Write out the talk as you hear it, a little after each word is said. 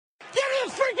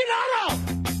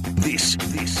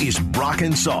This is Brock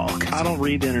and Salk. I don't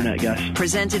read the internet, guys.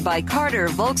 Presented by Carter,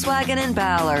 Volkswagen, and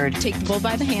Ballard. Take the bull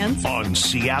by the hands. On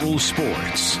Seattle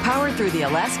Sports. Powered through the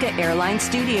Alaska Airlines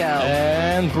studio.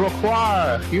 And Brooke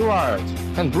Heward.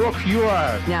 And Brooke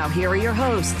Heward. Now here are your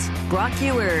hosts, Brock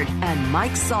Heward and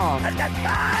Mike Salk.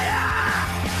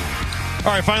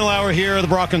 All right, final hour here. The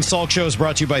Brock and Salk Show is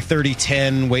brought to you by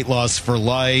 3010 Weight Loss for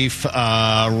Life.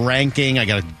 Ranking. I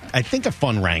got, I think, a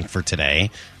fun rank for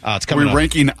today. It's coming up. We're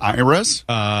ranking IRAs.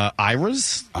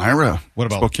 IRAs? IRA. What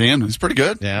about Spokane? It's pretty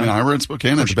good. Yeah. I mean, IRA and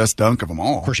Spokane are the best dunk of them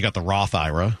all. Of course, you got the Roth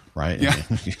IRA, right? Yeah.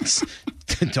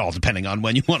 It's all depending on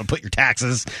when you want to put your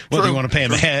taxes, whether you want to pay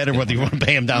them ahead or whether you want to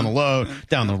pay them down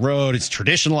the road. It's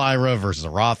traditional IRA versus a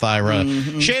Roth IRA.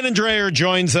 Mm-hmm. Shannon Drayer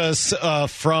joins us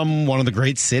from one of the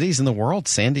great cities in the world,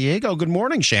 San Diego. Good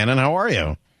morning, Shannon. How are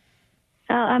you?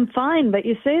 I'm fine, but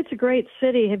you say it's a great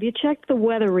city. Have you checked the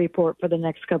weather report for the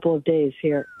next couple of days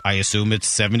here? I assume it's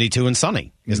 72 and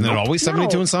sunny. Isn't it always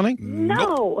 72 and sunny?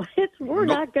 No, we're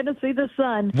not going to see the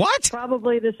sun. What?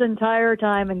 Probably this entire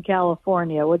time in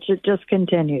California, which it just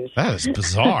continues. That is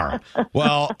bizarre.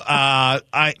 Well,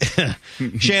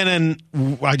 Shannon,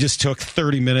 I just took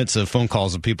 30 minutes of phone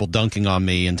calls of people dunking on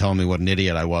me and telling me what an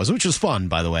idiot I was, which was fun,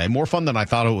 by the way. More fun than I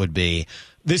thought it would be.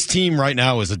 This team right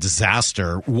now is a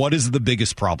disaster. What is the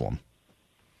biggest problem?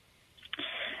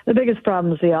 The biggest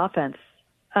problem is the offense.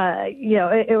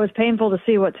 It was painful to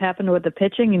see what's happened with the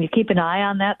pitching, and you keep an eye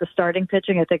on that. The starting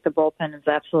pitching, I think the bullpen is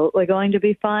absolutely going to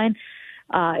be fine.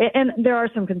 And there are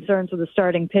some concerns with the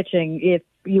starting pitching if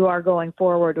you are going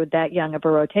forward with that young of a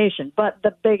rotation. But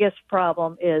the biggest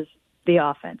problem is the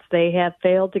offense. They have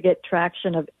failed to get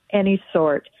traction of any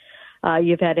sort.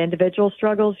 You've had individual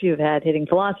struggles. You've had hitting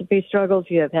philosophy struggles.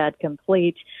 You have had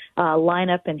complete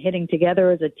lineup and hitting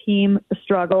together as a team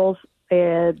struggles.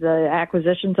 The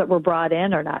acquisitions that were brought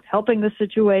in are not helping the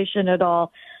situation at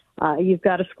all. You've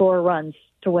got to score runs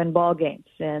to win ball games,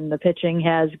 and the pitching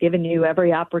has given you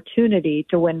every opportunity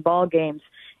to win ball games,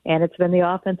 and it's been the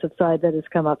offensive side that has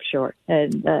come up short.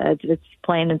 And it's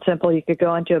plain and simple. You could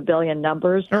go into a billion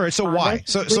numbers. All right, so why?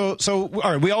 So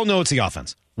all right, we all know it's the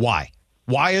offense. Why?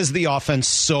 Why is the offense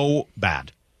so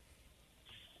bad?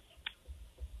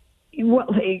 Well,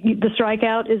 the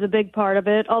strikeout is a big part of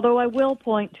it, although I will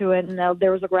point to it, and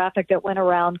there was a graphic that went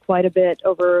around quite a bit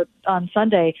over on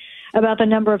Sunday about the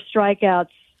number of strikeouts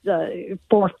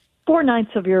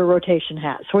four-ninths of your rotation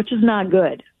has, which is not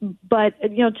good. But,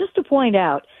 just to point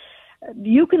out,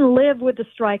 you can live with the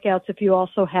strikeouts if you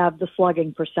also have the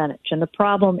slugging percentage. And the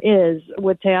problem is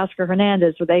with Teoscar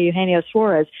Hernandez, with Eugenio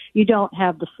Suarez, you don't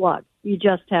have the slug. You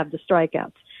just have the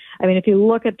strikeouts. I mean, if you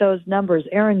look at those numbers,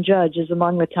 Aaron Judge is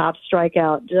among the top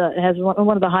strikeout, has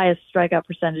one of the highest strikeout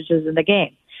percentages in the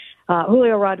game.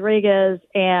 Jared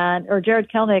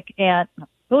Kelenic and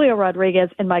Julio Rodriguez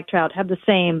and Mike Trout have the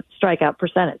same strikeout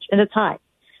percentage, and it's high.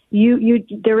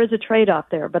 There is a trade-off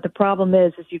there, but the problem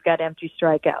is you've got empty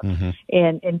strikeouts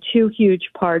in two huge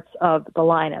parts of the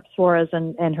lineup, Suarez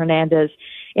and Hernandez.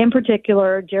 In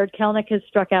particular, Jared Kelenic has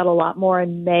struck out a lot more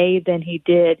in May than he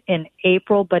did in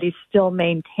April, but he's still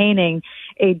maintaining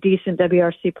a decent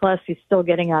WRC plus. He's still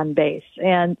getting on base.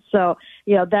 And so,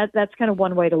 that's kind of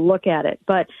one way to look at it.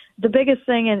 But the biggest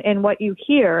thing in what you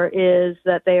hear is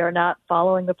that they are not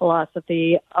following the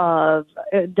philosophy of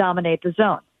dominate the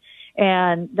zone.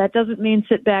 And that doesn't mean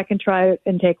sit back and try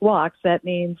and take walks. That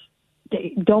means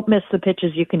don't miss the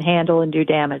pitches you can handle and do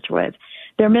damage with.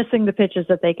 They're missing the pitches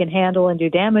that they can handle and do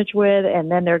damage with,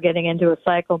 and then they're getting into a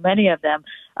cycle, many of them,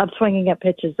 of swinging at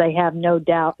pitches they have no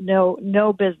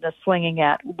business swinging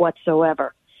at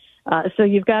whatsoever. So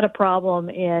you've got a problem,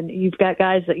 and you've got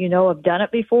guys that have done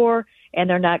it before, and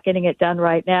they're not getting it done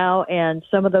right now. And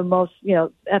some of the most,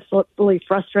 absolutely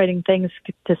frustrating things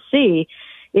to see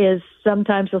is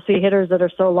sometimes you'll see hitters that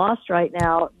are so lost right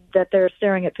now that they're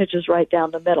staring at pitches right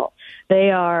down the middle. They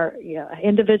are,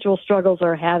 individual struggles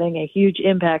are having a huge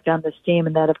impact on this team,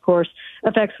 and that, of course,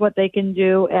 affects what they can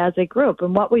do as a group.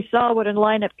 And what we saw, what a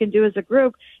lineup can do as a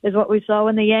group, is what we saw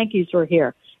when the Yankees were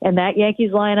here. And that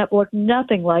Yankees lineup looked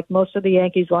nothing like most of the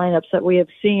Yankees lineups that we have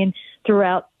seen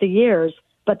throughout the years,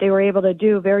 but they were able to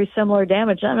do very similar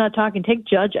damage. I'm not talking, take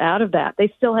Judge out of that.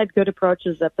 They still had good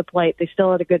approaches at the plate. They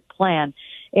still had a good plan,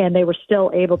 and they were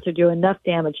still able to do enough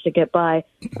damage to get by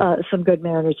some good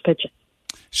Mariners pitching.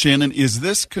 Shannon, is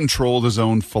this control the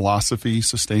zone philosophy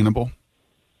sustainable?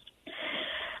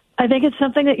 I think it's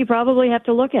something that you probably have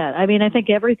to look at. I mean, I think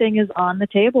everything is on the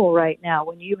table right now.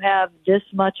 When you have this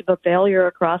much of a failure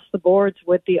across the boards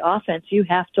with the offense, you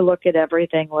have to look at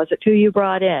everything. Was it who you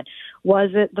brought in?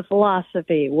 Was it the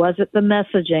philosophy? Was it the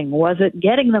messaging? Was it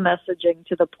getting the messaging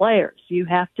to the players? You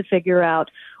have to figure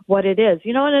out what it is.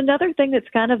 And another thing that's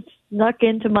kind of snuck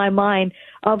into my mind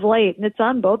of late, and it's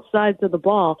on both sides of the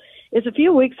ball, is a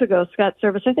few weeks ago, Scott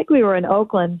Service, I think we were in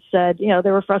Oakland, said,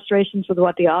 there were frustrations with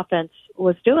what the offense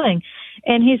was doing.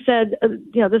 And he said,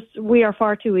 we are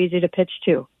far too easy to pitch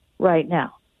to right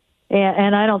now.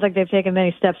 And I don't think they've taken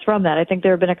many steps from that. I think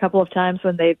there have been a couple of times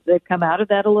when they've come out of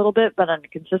that a little bit, but on a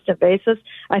consistent basis,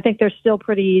 I think they're still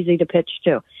pretty easy to pitch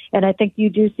to. And I think you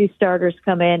do see starters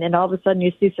come in, and all of a sudden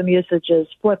you see some usages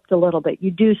flipped a little bit.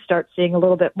 You do start seeing a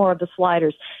little bit more of the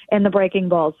sliders and the breaking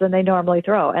balls than they normally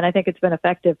throw, and I think it's been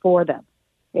effective for them.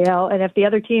 And if the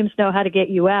other teams know how to get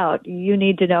you out, you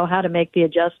need to know how to make the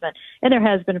adjustment. And there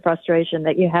has been frustration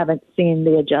that you haven't seen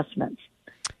the adjustments.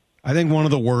 I think one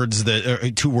of the words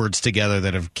two words together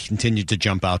that have continued to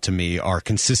jump out to me are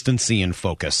consistency and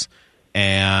focus.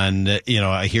 And,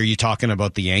 I hear you talking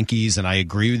about the Yankees, and I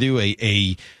agree with you.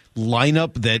 A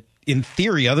lineup that, in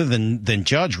theory, other than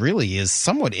Judge, really is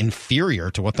somewhat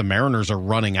inferior to what the Mariners are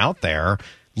running out there,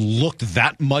 looked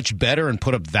that much better and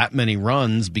put up that many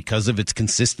runs because of its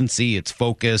consistency, its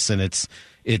focus, and its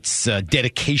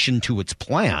dedication to its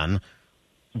plan.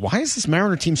 Why is this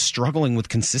Mariner team struggling with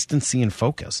consistency and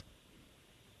focus?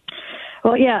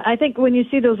 Well, yeah, I think when you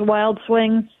see those wild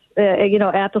swings,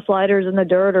 at the sliders in the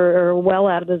dirt or well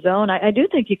out of the zone, I do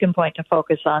think you can point to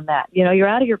focus on that. You're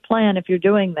out of your plan if you're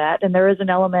doing that, and there is an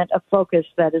element of focus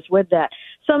that is with that.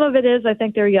 Some of it is, I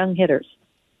think, they're young hitters.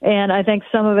 And I think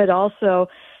some of it also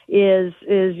is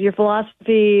your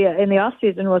philosophy in the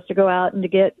offseason was to go out and to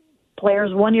get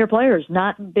players, one-year players,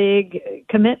 not big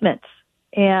commitments.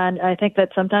 And I think that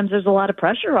sometimes there's a lot of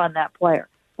pressure on that player.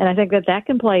 And I think that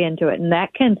can play into it, and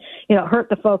that can, hurt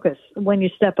the focus when you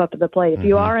step up to the plate. If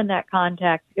you are in that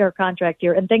contract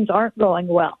year and things aren't going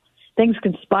well, things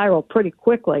can spiral pretty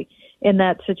quickly in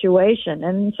that situation.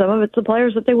 And some of it's the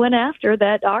players that they went after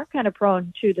that are kind of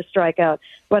prone to the strikeout,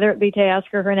 whether it be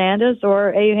Teoscar Hernandez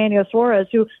or Eugenio Suarez,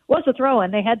 who was a throw,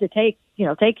 and they had to take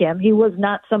him. He was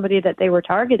not somebody that they were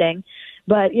targeting,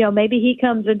 but maybe he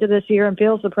comes into this year and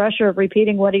feels the pressure of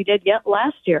repeating what he did yet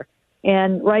last year.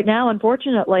 And right now,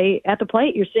 unfortunately, at the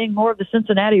plate, you're seeing more of the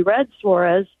Cincinnati Reds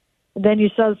Suarez than you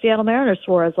saw the Seattle Mariners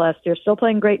Suarez last year. Still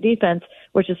playing great defense,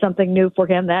 which is something new for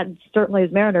him. That certainly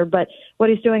is Mariner. But what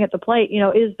he's doing at the plate,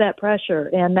 is that pressure,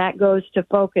 and that goes to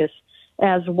focus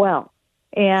as well.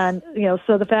 And,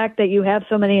 so the fact that you have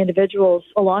so many individuals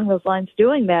along those lines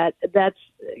doing that, that's,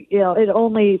 it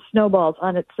only snowballs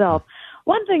on itself.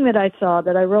 One thing that I saw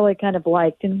that I really kind of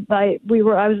liked, and I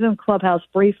was in Clubhouse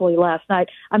briefly last night.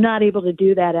 I'm not able to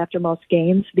do that after most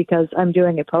games because I'm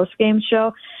doing a post-game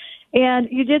show. And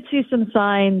you did see some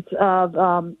signs of,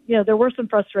 there were some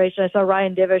frustration. I saw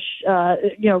Ryan Divish,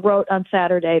 wrote on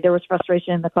Saturday. There was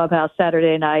frustration in the clubhouse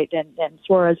Saturday night, and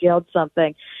Suarez yelled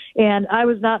something. And I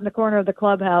was not in the corner of the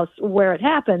clubhouse where it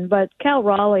happened, but Cal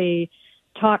Raleigh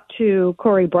talked to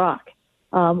Corey Brock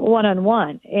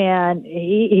one-on-one, and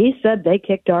he said they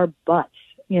kicked our butts.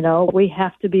 We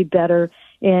have to be better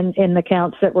in the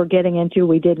counts that we're getting into.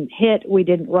 We didn't hit. We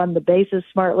didn't run the bases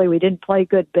smartly. We didn't play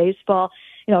good baseball.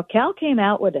 Cal came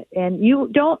out with it, and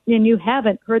you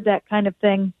haven't heard that kind of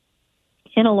thing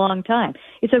in a long time.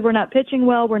 He said, we're not pitching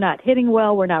well, we're not hitting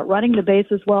well, we're not running the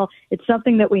bases well. It's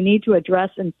something that we need to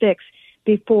address and fix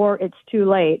before it's too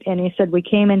late. And he said, we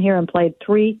came in here and played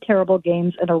 3 terrible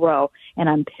games in a row, and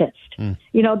I'm pissed.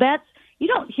 You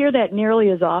don't hear that nearly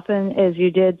as often as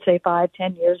you did, say,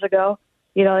 5-10 years ago.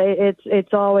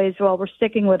 It's always, well, we're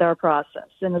sticking with our process.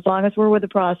 And as long as we're with the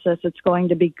process, it's going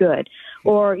to be good.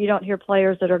 Or you don't hear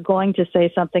players that are going to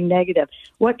say something negative.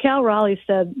 What Cal Raleigh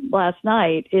said last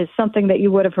night is something that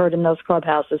you would have heard in those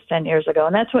clubhouses 10 years ago.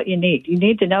 And that's what you need. You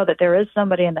need to know that there is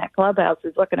somebody in that clubhouse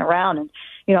who's looking around and,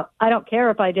 I don't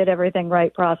care if I did everything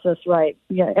right, process right,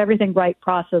 everything right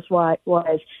process-wise.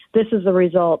 This is the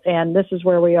result, and this is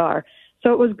where we are.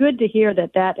 So it was good to hear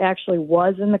that actually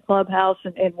was in the clubhouse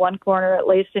in one corner at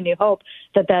least, and you hope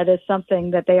that is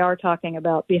something that they are talking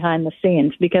about behind the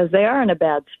scenes because they are in a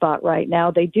bad spot right now.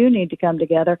 They do need to come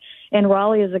together, and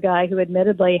Raleigh is a guy who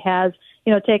admittedly has,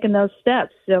 taken those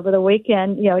steps. Over the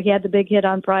weekend, he had the big hit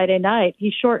on Friday night. He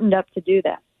shortened up to do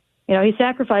that. He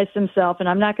sacrificed himself, and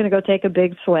I'm not going to go take a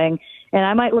big swing. And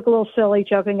I might look a little silly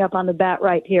choking up on the bat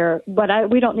right here, but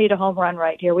we don't need a home run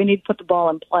right here. We need to put the ball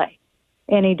in play.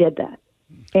 And he did that.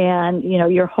 And,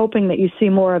 you're hoping that you see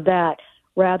more of that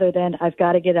rather than I've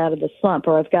got to get out of the slump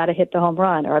or I've got to hit the home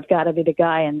run or I've got to be the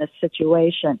guy in this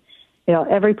situation.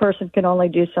 Every person can only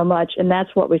do so much, and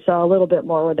that's what we saw a little bit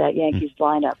more with that Yankees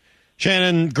lineup.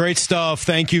 Shannon, great stuff.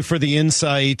 Thank you for the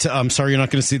insight. I'm sorry you're not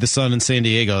going to see the sun in San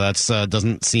Diego. That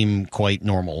doesn't seem quite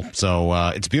normal. So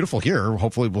it's beautiful here.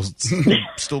 Hopefully we'll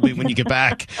still be when you get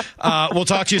back. We'll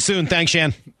talk to you soon. Thanks,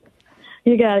 Shan.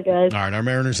 You got it, guys. All right, our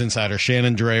Mariners insider,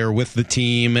 Shannon Drayer, with the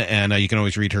team, and you can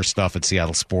always read her stuff at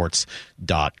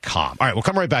seattlesports.com. All right, we'll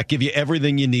come right back, give you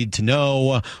everything you need to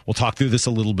know. We'll talk through this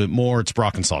a little bit more. It's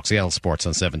Brock and Salk, Seattle Sports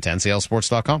on 710,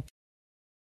 seattlesports.com.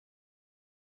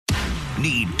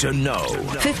 Need to know.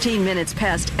 15 minutes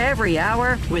past every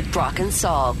hour with Brock and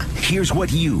Salk. Here's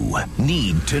what you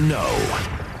need to know.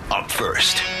 Up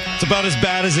first. It's about as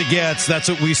bad as it gets. That's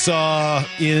what we saw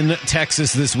in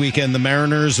Texas this weekend. The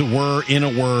Mariners were, in a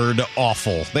word,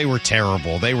 awful. They were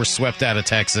terrible. They were swept out of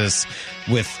Texas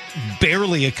with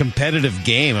barely a competitive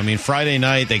game. I mean, Friday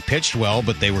night they pitched well,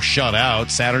 but they were shut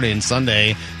out. Saturday and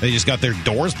Sunday, they just got their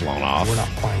doors blown off. We're not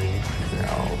playing,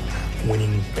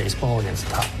 winning baseball against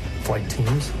top flight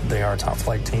teams. They are a top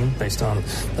flight team based on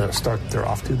the start they're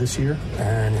off to this year,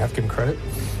 and you have to give them credit.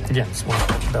 Again, it's one of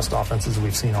the best offenses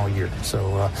we've seen all year.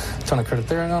 So a ton of credit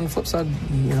there. And on the flip side,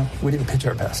 we didn't pitch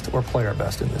our best or play our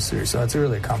best in this series. So it's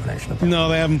really a combination of both. No,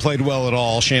 they haven't played well at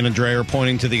all. Shannon Drayer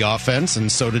pointing to the offense,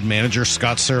 and so did manager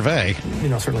Scott Survey.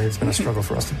 Certainly it's been a struggle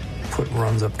for us to put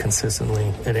runs up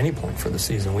consistently at any point for the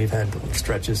season. We've had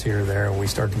stretches here or there, and we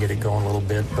start to get it going a little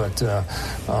bit, but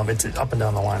it's up and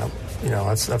down the lineup.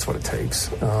 That's what it takes.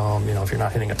 If you're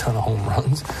not hitting a ton of home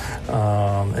runs,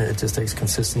 it just takes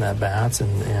consistent at-bats,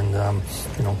 and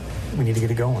we need to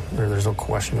get it going. There's no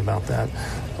question about that.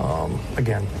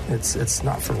 Again, it's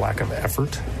not for lack of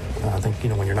effort. I think,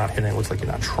 when you're not hitting, it looks like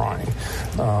you're not trying.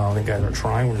 I think guys are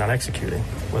trying, we're not executing.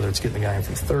 Whether it's getting the guy in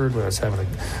from third, whether it's having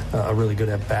a really good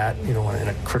at-bat, in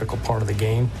a critical part of the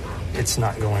game, it's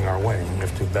not going our way. We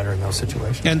have to do better in those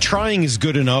situations. And trying is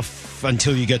good enough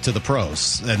until you get to the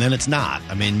pros, and then it's not.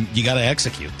 I mean, you got to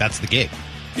execute. That's the gig.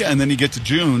 Yeah, and then you get to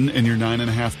June, and you're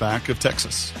 9.5 back of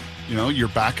Texas. You're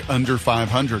back under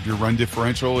 500. Your run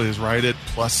differential is right at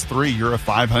 +3. You're a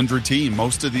 500 team.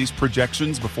 Most of these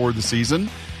projections before the season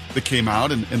that came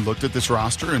out and looked at this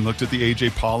roster and looked at the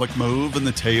A.J. Pollock move and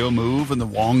the Teo move and the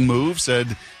Wong move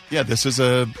said, yeah, this is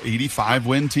a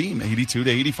 85-win team, 82 to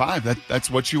 85. That's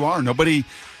what you are. Nobody,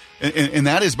 and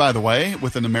that is, by the way,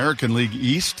 with an American League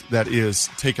East that is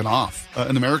taken off.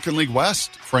 An American League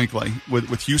West, frankly,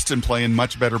 with Houston playing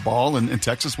much better ball and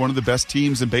Texas one of the best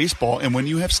teams in baseball. And when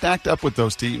you have stacked up with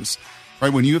those teams,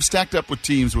 right, when you have stacked up with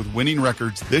teams with winning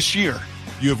records this year,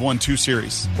 you have won 2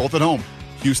 series, both at home.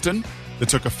 Houston, that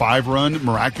took a 5-run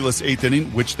miraculous 8th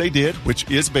inning, which they did, which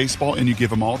is baseball, and you give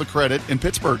them all the credit, in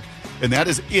Pittsburgh. And that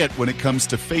is it when it comes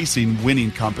to facing winning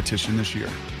competition this year.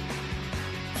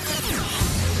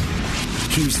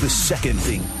 Here's the second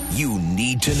thing you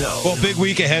need to know. Well, big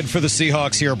week ahead for the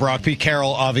Seahawks here, Brock. Pete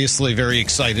Carroll obviously very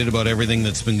excited about everything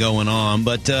that's been going on,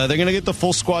 but they're going to get the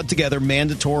full squad together.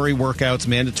 Mandatory workouts,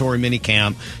 mandatory mini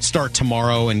camp start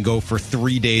tomorrow and go for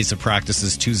 3 days of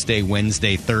practices, Tuesday,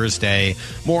 Wednesday, Thursday.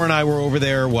 Moore and I were over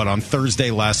there, on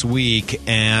Thursday last week,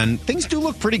 and things do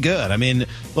look pretty good. I mean,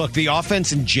 look, the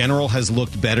offense in general has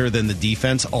looked better than the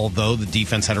defense, although the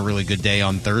defense had a really good day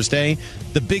on Thursday.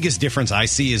 The biggest difference I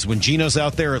see is when Gino's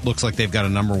out there, it looks like they've got a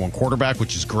number one quarterback,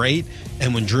 which is great.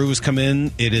 And when Drew has come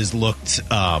in, it has looked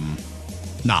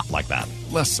not like that.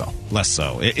 Less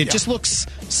so. It just looks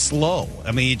slow.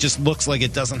 I mean, it just looks like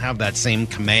it doesn't have that same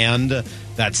command,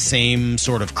 that same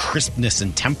sort of crispness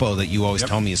and tempo that you always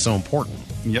tell me is so important.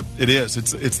 Yep, it is.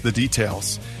 It's the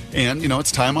details. And,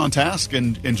 it's time on task.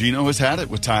 And Gino has had it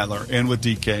with Tyler and with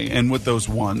DK and with those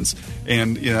ones.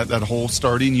 And, that whole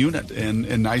starting unit.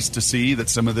 And nice to see that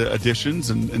some of the additions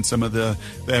and some of the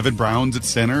Evan Browns at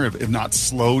center have not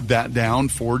slowed that down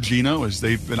for Gino as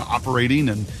they've been operating.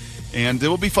 And it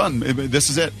will be fun. This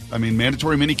is it. I mean,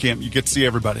 mandatory minicamp, you get to see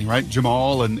everybody, right?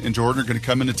 Jamal and Jordan are going to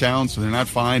come into town, so they're not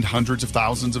fined hundreds of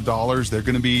thousands of dollars. They're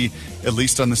going to be at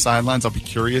least on the sidelines. I'll be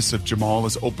curious if Jamal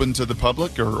is open to the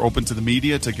public or open to the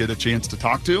media to get a chance to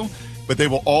talk to. But they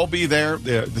will all be there.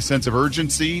 The sense of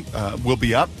urgency will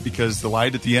be up because the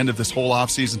light at the end of this whole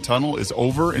offseason tunnel is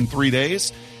over in 3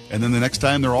 days. And then the next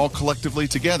time they're all collectively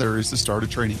together is the start of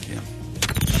training camp.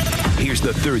 Here's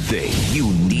the third thing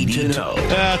you need to know.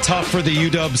 Tough for the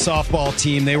UW softball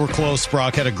team. They were close,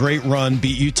 Brock. Had a great run,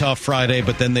 beat Utah Friday,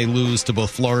 but then they lose to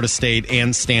both Florida State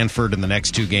and Stanford in the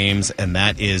next 2 games, and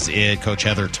that is it. Coach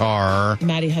Heather Tarr.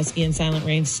 Maddie Husky and Silent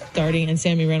Rain starting and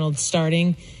Sammy Reynolds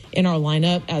starting in our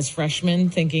lineup as freshmen,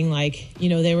 thinking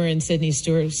they were in Sydney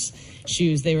Stewart's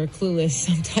shoes. They were clueless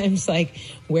sometimes,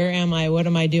 where am I? What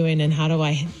am I doing? And how do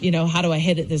I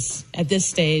hit at this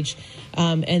stage?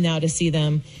 And now to see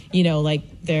them,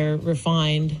 they're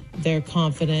refined, they're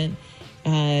confident,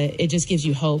 it just gives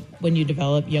you hope when you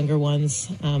develop younger ones.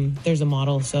 There's a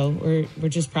model, so we're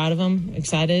just proud of them,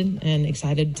 excited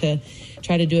to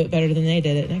try to do it better than they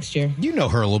did it next year. You know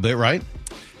her a little bit, right?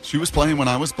 She was playing when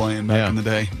I was playing back in the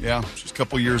day. Yeah, she's a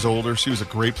couple years older. She was a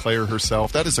great player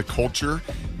herself. That is a culture,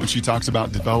 when she talks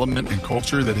about development and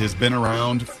culture, that has been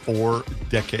around for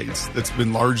decades. That's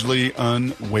been largely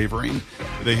unwavering.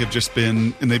 They have just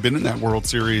been, and they've been in that World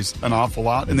Series an awful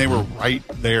lot, and they were right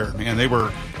there, man. They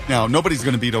were. Now, nobody's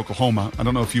going to beat Oklahoma. I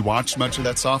don't know if you watched much of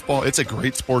that softball. It's a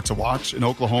great sport to watch, and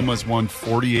Oklahoma's won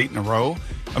 48 in a row.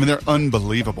 I mean, they're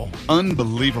unbelievable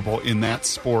in that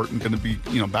sport, and going to be,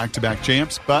 back-to-back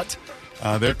champs. But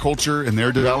their culture and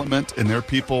their development and their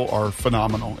people are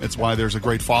phenomenal. It's why there's a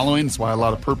great following. It's why a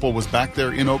lot of Purple was back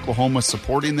there in Oklahoma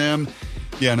supporting them.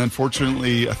 Yeah, and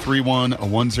unfortunately, a 3-1, a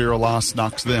 1-0 loss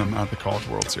knocks them out of the College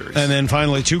World Series. And then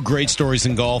finally, two great stories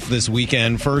in golf this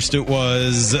weekend. First, it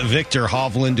was Victor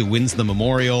Hovland who wins the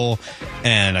Memorial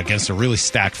and against a really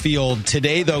stacked field.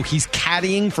 Today, though, he's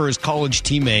caddying for his college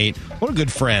teammate. What a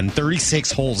good friend.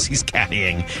 36 holes he's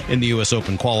caddying in the U.S.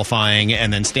 Open qualifying.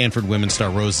 And then Stanford women's star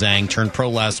Rose Zhang turned pro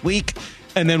last week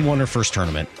and then won her first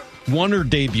tournament. Won her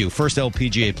debut, first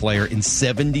LPGA player in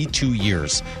 72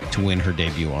 years to win her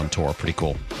debut on tour. Pretty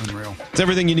cool. Unreal. It's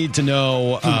everything you need to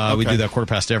know. Okay. We do that quarter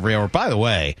past every hour. By the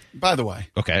way.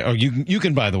 Okay. Oh, you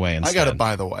can by the way instead. I got it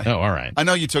by the way. Oh, all right. I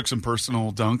know you took some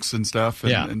personal dunks and stuff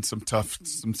and some tough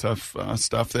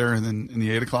stuff there in the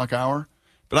 8 o'clock hour.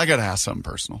 But I got to ask something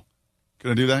personal.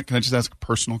 Can I do that? Can I just ask a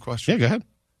personal question? Yeah, go ahead.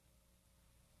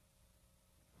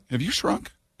 Have you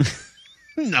shrunk?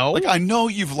 No. I know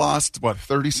you've lost,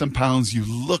 30-some pounds. You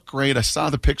look great. I saw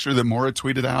the picture that Maura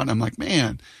tweeted out, and I'm like,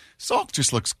 man, Salk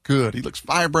just looks good. He looks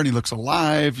vibrant. He looks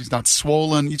alive. He's not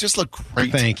swollen. You just look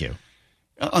great. Thank you.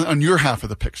 On your half of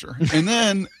the picture. And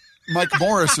then Mike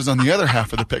Morris is on the other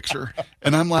half of the picture.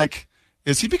 And I'm like,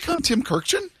 has he become Tim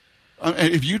Kirkjian?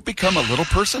 If you'd become a little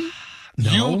person,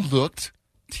 you looked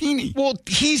teeny. Well,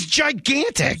 he's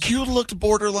gigantic. You looked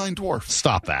borderline dwarf.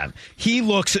 Stop that. He's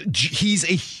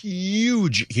a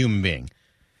huge human being.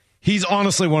 He's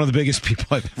honestly one of the biggest people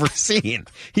I've ever seen.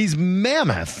 He's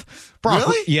mammoth. Brock,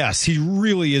 really? Yes, he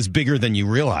really is bigger than you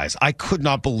realize. I could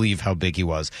not believe how big he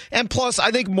was. And plus, I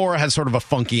think Maura has sort of a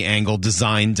funky angle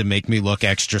designed to make me look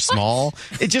extra small.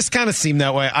 It just kind of seemed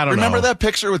that way. I don't know. Remember that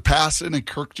picture with Passon and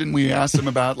Kirkjian we asked him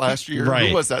about last year? Right.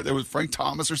 Who was that? It was Frank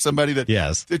Thomas or somebody that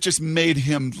just made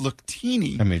him look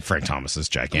teeny. I mean, Frank Thomas is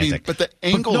gigantic. But the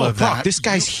angle of Brock, that. this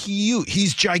guy's huge.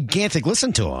 He's gigantic.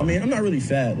 Listen to him. I mean, I'm not really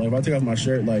fat. Like, if I take off my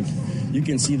shirt, like, you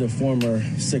can see the former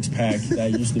six-pack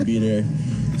that used to be there.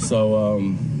 So,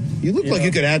 you look like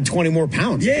you could add 20 more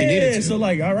pounds if you needed to. So,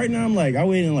 like, right now, I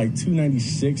weighed in,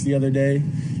 296 the other day.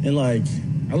 And,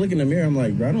 I look in the mirror, I'm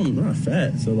like, bro, I'm not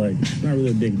fat. So, it's not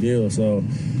really a big deal. So,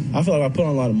 I feel like I put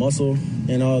on a lot of muscle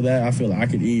and all that. I feel like I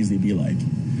could easily be,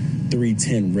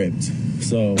 310 ripped.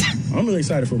 So, I'm really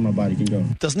excited for where my body can go.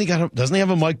 Doesn't he have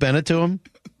a Mike Bennett to him?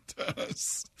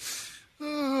 Does.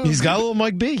 He's got a little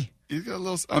Mike B. He's got a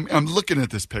little. I'm looking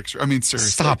at this picture. I mean,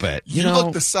 seriously, stop it. You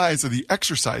look the size of the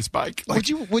exercise bike. Would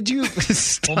you?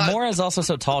 Stop? Well, Maura's also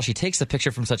so tall. She takes the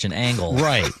picture from such an angle,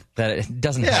 right, that it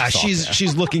doesn't. Yeah, have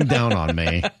she's looking down on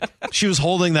me. She was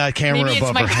holding that camera Maybe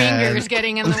above her head. Maybe it's my fingers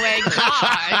getting in the way.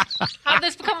 God, how did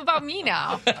this become about me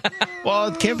now? Well,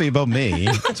 it can't be about me.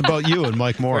 It's about you and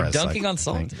Mike Morris. We're dunking on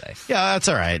Salk today. Yeah, that's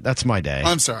all right. That's my day.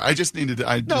 I'm sorry. I just needed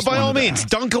to. No, by all means,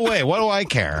 dunk away. What do I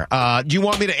care? Do you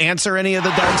want me to answer any of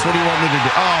the dunks? What do you want me to do?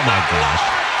 Oh, my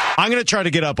gosh. I'm going to try to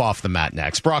get up off the mat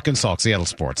next. Brock and Salk, Seattle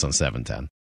Sports on 710.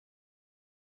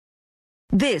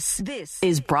 This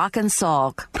is Brock and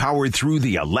Salk. Powered through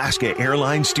the Alaska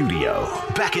Airlines studio.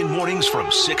 Back in mornings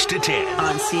from 6 to 10.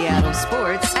 On Seattle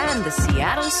Sports and the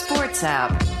Seattle Sports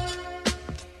app.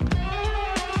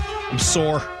 I'm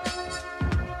sore.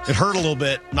 It hurt a little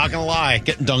bit. Not going to lie.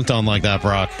 Getting dunked on like that,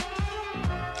 Brock.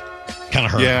 Kind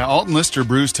of hurt. Yeah, Alton Lister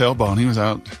bruised tailbone. He was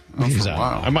out for a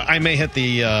while. I may hit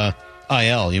the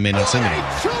IL. You may not see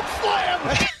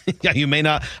me. Yeah, you may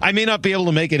not. I may not be able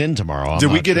to make it in tomorrow.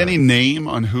 Did we get any name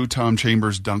on who Tom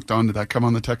Chambers dunked on? Did that come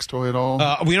on the text toy at all?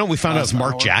 We found out it's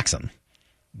Mark Jackson.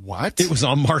 What? It was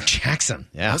on Mark Jackson.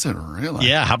 Yeah. Was it really?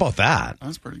 Yeah, how about that?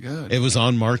 That's pretty good. It was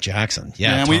on Mark Jackson.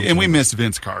 Yeah, and we missed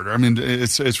Vince Carter. I mean,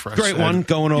 it's fresh. Great one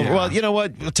going over. Yeah. Well, you know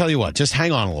what? I'll tell you what. Just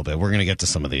hang on a little bit. We're going to get to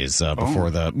some of these before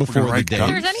the day. If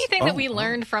there's anything that we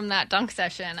learned from that dunk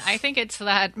session, I think it's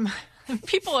that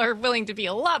people are willing to be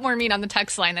a lot more mean on the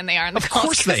text line than they are in the calls. Of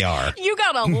course they are. You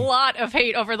got a lot of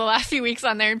hate over the last few weeks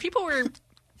on there, and people were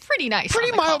pretty nice.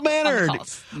 Pretty mild-mannered.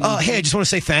 Hey, I just want to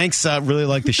say thanks. Really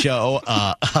like the show.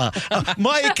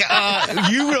 Mike,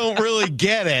 you don't really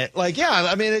get it. Like, yeah,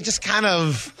 I mean, it just kind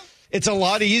of... It's a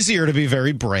lot easier to be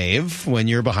very brave when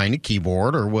you're behind a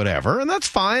keyboard or whatever, and that's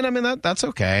fine. I mean, that's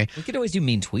okay. We could always do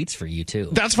mean tweets for you, too.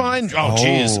 That's fine. Oh,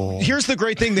 jeez. Here's the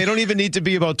great thing. They don't even need to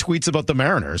be about tweets about the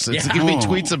Mariners. It could be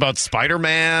tweets about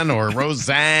Spider-Man or Rose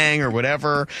Zhang or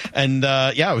whatever. And,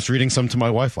 I was reading some to my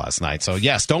wife last night. So,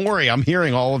 yes, don't worry. I'm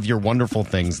hearing all of your wonderful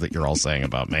things that you're all saying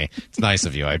about me. It's nice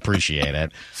of you. I appreciate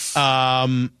it.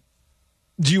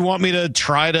 Do you want me to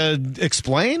try to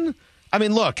explain? I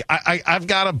mean, look, I've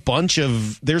got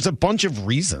there's a bunch of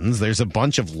reasons. There's a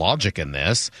bunch of logic in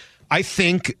this. I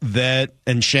think that,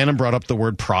 and Shannon brought up the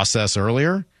word process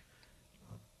earlier.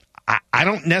 I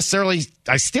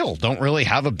still don't really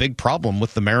have a big problem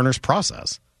with the Mariners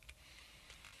process.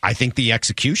 I think the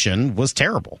execution was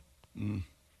terrible.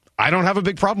 I don't have a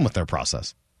big problem with their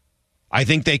process. I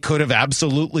think they could have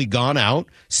absolutely gone out,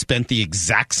 spent the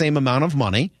exact same amount of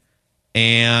money,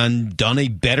 and done a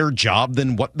better job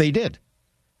than what they did.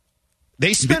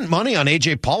 They spent money on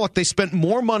A.J. Pollock. They spent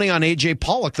more money on A.J.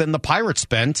 Pollock than the Pirates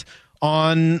spent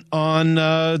on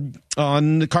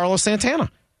Carlos Santana.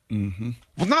 Mm-hmm.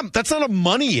 Well, that's not a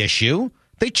money issue.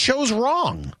 They chose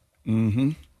wrong.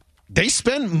 Mm-hmm. They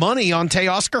spent money on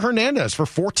Teoscar Hernandez for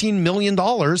 $14 million.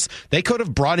 They could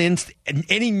have brought in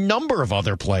any number of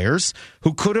other players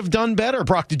who could have done better.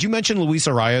 Brock, did you mention Luis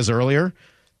Arias earlier?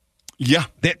 Yeah.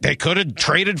 They could have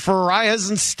traded for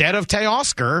Arias instead of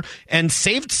Teoscar and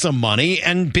saved some money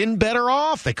and been better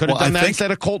off. They could have done that instead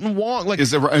of Colton Wong. Like,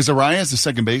 is Arias the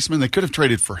second baseman? They could have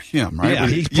traded for him, right? Yeah,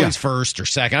 he plays first or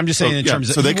second. I'm just saying in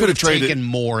terms of they could have taken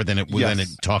more than it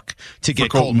took to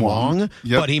get Colton Wong,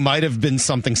 but he might have been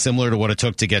something similar to what it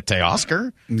took to get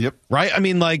Teoscar. Yep. Right? I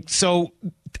mean, so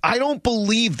I don't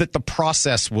believe that the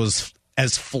process was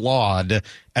as flawed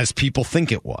as people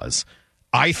think it was.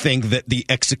 I think that the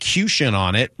execution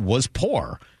on it was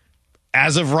poor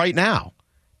as of right now.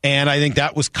 And I think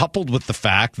that was coupled with the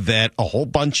fact that a whole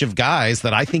bunch of guys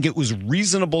that I think it was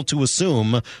reasonable to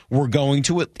assume were going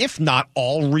to, if not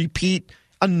all repeat,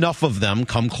 enough of them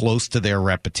come close to their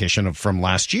repetition from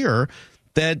last year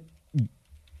that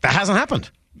hasn't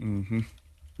happened. Mm-hmm.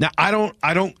 Now, I don't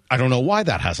know why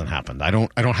that hasn't happened. I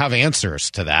don't have answers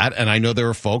to that. And I know there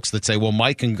are folks that say, well,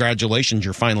 Mike, congratulations,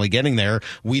 you're finally getting there.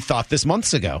 We thought this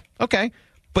months ago. Okay.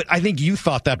 But I think you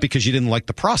thought that because you didn't like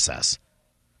the process.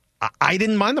 I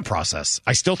didn't mind the process.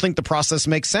 I still think the process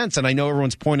makes sense. And I know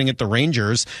everyone's pointing at the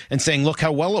Rangers and saying, look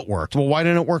how well it worked. Well, why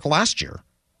didn't it work last year?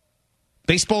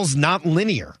 Baseball's not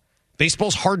linear.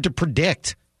 Baseball's hard to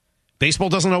predict. Baseball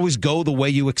doesn't always go the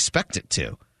way you expect it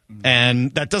to.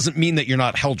 And that doesn't mean that you're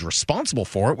not held responsible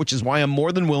for it, which is why I'm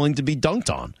more than willing to be dunked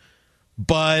on.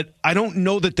 But I don't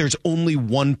know that there's only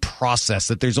one process,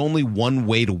 that there's only one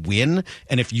way to win.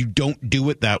 And if you don't do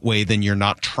it that way, then you're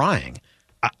not trying.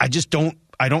 I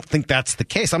don't think that's the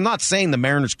case. I'm not saying the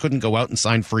Mariners couldn't go out and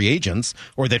sign free agents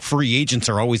or that free agents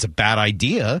are always a bad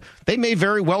idea. They may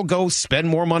very well go spend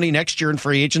more money next year in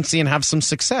free agency and have some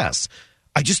success.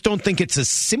 I just don't think it's as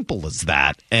simple as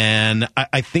that. And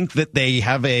I think that they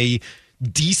have a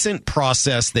decent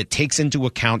process that takes into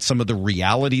account some of the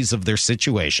realities of their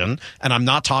situation. And I'm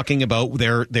not talking about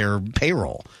their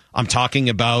payroll. I'm talking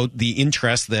about the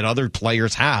interest that other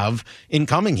players have in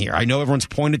coming here. I know everyone's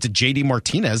pointed to J.D.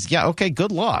 Martinez. Yeah, okay,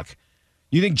 good luck.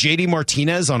 You think J.D.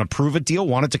 Martinez on a prove-it deal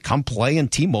wanted to come play in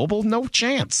T-Mobile? No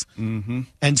chance. Mm-hmm.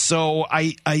 And so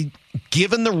I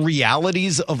given the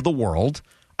realities of the world,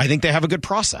 I think they have a good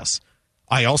process.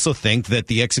 I also think that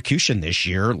the execution this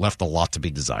year left a lot to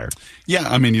be desired. Yeah,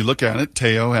 I mean, you look at it,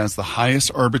 Teo has the highest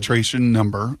arbitration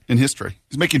number in history.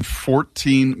 He's making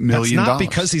 $14 million. That's not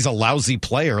because he's a lousy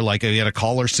player, like we had a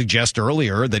caller suggest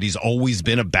earlier, that he's always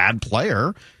been a bad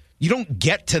player. You don't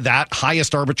get to that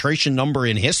highest arbitration number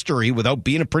in history without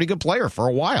being a pretty good player for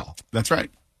a while. That's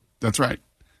right. That's right.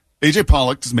 A.J.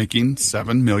 Pollock is making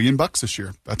 $7 million this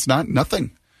year. That's not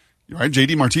nothing. Right,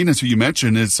 J.D. Martinez, who you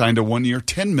mentioned, has signed a 1-year,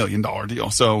 $10 million deal.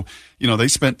 So, they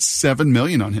spent $7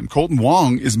 million on him. Colton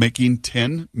Wong is making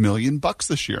 $10 million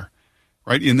this year,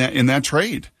 right? In that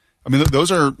trade. I mean, those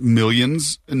are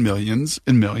millions and millions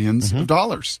and millions of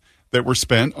dollars that were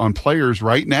spent on players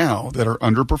right now that are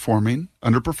underperforming,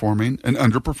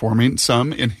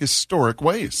 some in historic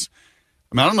ways.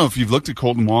 I mean, I don't know if you've looked at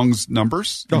Colton Wong's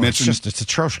numbers. No, it's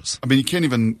atrocious. I mean, you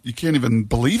can't even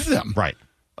believe them. Right.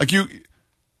 Like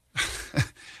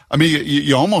I mean,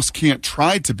 you almost can't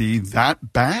try to be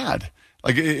that bad.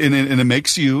 Like, and it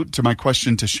makes you, to my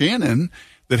question to Shannon,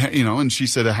 that, and she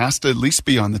said it has to at least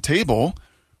be on the table,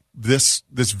 this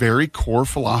very core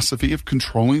philosophy of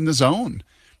controlling the zone.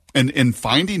 And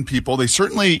finding people, they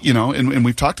certainly, and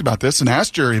we've talked about this and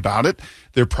asked Jerry about it,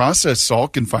 their process,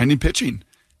 Salk, in finding pitching.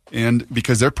 And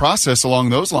because their process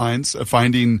along those lines of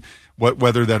finding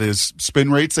whether that is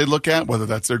spin rates they look at, whether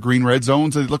that's their green red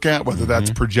zones they look at, whether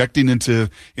that's projecting into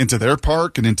their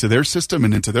park and into their system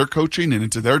and into their coaching and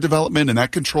into their development, and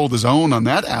that control the zone on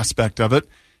that aspect of it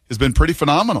has been pretty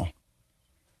phenomenal.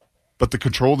 But the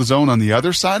control the zone on the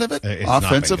other side of it,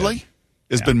 offensively,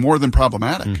 has been more than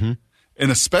problematic. Mm-hmm. And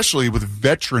especially with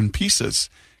veteran pieces.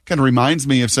 Kind of reminds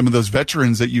me of some of those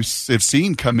veterans that you have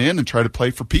seen come in and try to play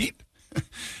for Pete.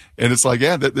 And it's like,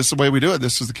 this is the way we do it.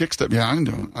 This is the kick step. Yeah, I can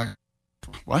do it.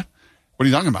 What? What are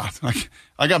you talking about?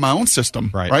 I got my own system,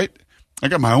 right? I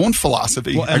got my own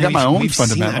philosophy. Well, I got my own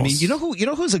fundamentals. You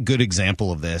know who's a good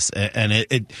example of this? And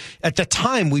it at the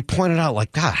time we pointed out,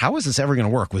 like, God, how is this ever going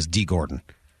to work? Was D. Gordon.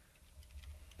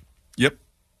 Yep.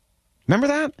 Remember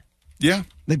that? Yeah.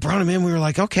 They brought him in. We were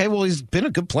like, okay, well, he's been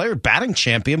a good player, batting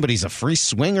champion, but he's a free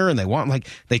swinger, and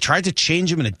they tried to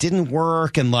change him, and it didn't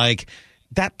work, and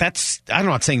that's I'm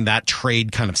not saying that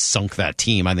trade kind of sunk that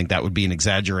team. I think that would be an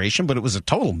exaggeration, but it was a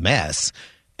total mess.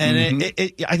 And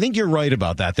I think you're right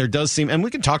about that. There does seem, and we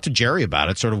can talk to Jerry about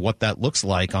it, sort of what that looks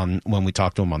like when we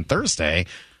talk to him on Thursday.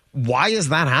 Why is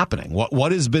that happening?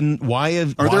 What has been?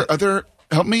 Are there?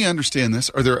 Help me understand this.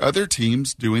 Are there other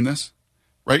teams doing this?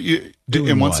 Right?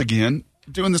 Once again,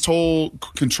 doing this whole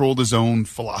control the zone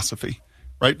philosophy,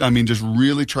 right? I mean, just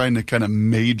really trying to kind of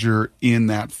major in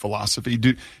that philosophy.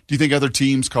 Do you think other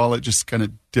teams call it just kind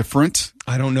of different?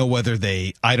 I don't know whether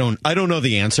I don't know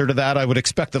the answer to that. I would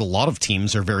expect that a lot of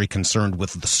teams are very concerned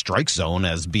with the strike zone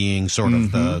as being sort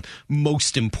of the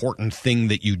most important thing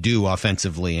that you do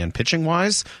offensively and pitching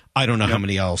wise. I don't know how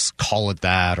many else call it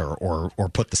that or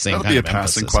put the same That'll kind of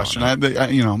emphasis. That'll be a passing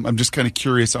question. I'm just kind of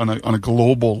curious on a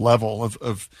global level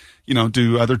of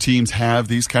do other teams have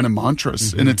these kind of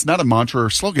mantras? And it's not a mantra or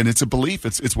slogan. It's a belief.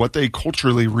 It's what they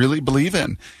culturally really believe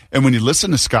in. And when you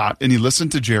listen to Scott and you listen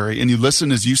to Jerry and you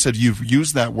listen, as you said, you've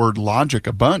used that word logic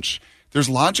a bunch. There's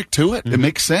logic to it. It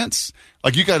makes sense.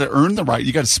 Like, you got to earn the right.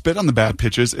 You got to spit on the bad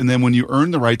pitches. And then when you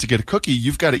earn the right to get a cookie,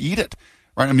 you've got to eat it.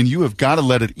 Right? I mean, you have got to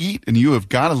let it eat and you have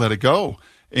got to let it go.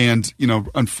 And,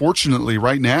 unfortunately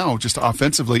right now, just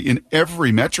offensively in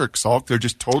every metric, Salk, they're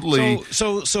just totally.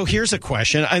 So here's a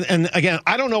question. And again,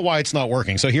 I don't know why it's not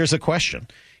working. So here's a question.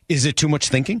 Is it too much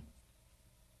thinking?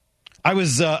 I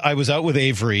was out with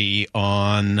Avery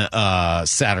on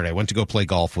Saturday. I went to go play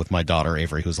golf with my daughter,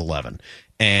 Avery, who's 11.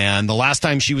 And the last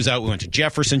time she was out, we went to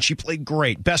Jefferson. She played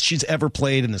great. Best she's ever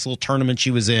played in this little tournament she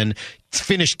was in.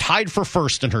 Finished tied for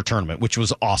first in her tournament, which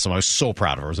was awesome. I was so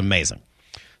proud of her. It was amazing.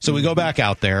 So we go back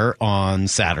out there on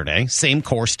Saturday. Same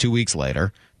course 2 weeks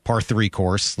later. Par 3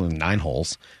 course, 9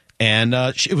 holes. And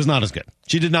it was not as good.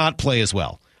 She did not play as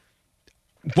well.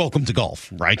 Welcome to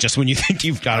golf, right? Just when you think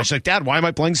you've got it. She's like, Dad, why am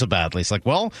I playing so badly? It's like,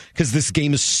 well, because this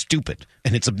game is stupid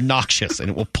and it's obnoxious and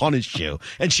it will punish you.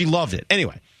 And she loved it.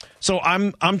 Anyway, so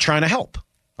I'm trying to help,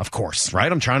 of course,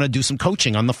 right? I'm trying to do some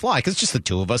coaching on the fly because it's just the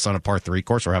two of us on a par 3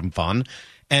 course. We're having fun.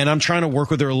 And I'm trying to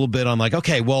work with her a little bit on like,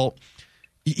 okay, well,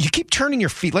 you keep turning your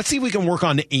feet. Let's see if we can work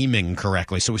on aiming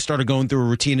correctly. So we started going through a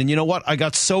routine. And you know what? I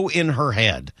got so in her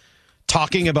head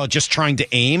talking about just trying to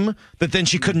aim that then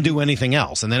she couldn't do anything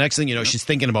else. And the next thing you know, she's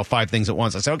thinking about 5 things at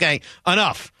once. I said, okay,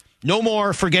 enough. No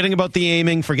more forgetting about the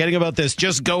aiming, forgetting about this.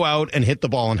 Just go out and hit the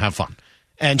ball and have fun.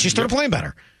 And she started playing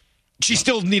better. She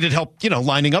still needed help,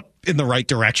 lining up in the right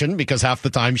direction because half the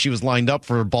time she was lined up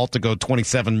for a ball to go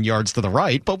 27 yards to the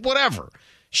right. But whatever.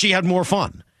 She had more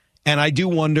fun. And I do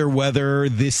wonder whether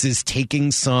this is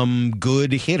taking some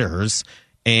good hitters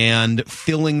and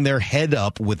filling their head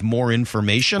up with more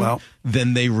information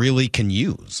than they really can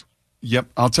use. Yep.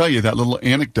 I'll tell you that little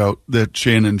anecdote that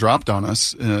Shannon dropped on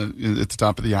us at the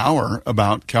top of the hour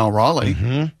about Cal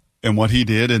Raleigh and what he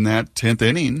did in that 10th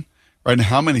inning. Right. And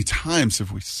how many times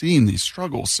have we seen these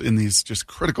struggles in these just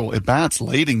critical at-bats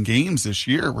late in games this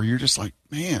year where you're just like,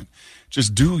 man,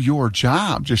 just do your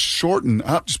job. Just shorten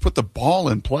up. Just put the ball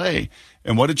in play.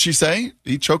 And what did she say?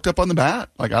 He choked up on the bat.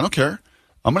 Like, I don't care.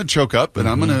 I'm going to choke up and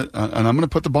I'm going to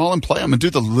put the ball in play. I'm going to do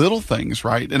the little things,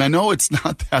 right? And I know it's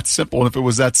not that simple. And if it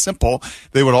was that simple,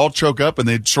 they would all choke up and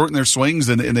they'd shorten their swings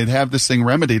and they'd have this thing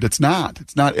remedied. It's not.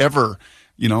 It's not ever,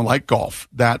 like golf,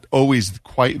 that always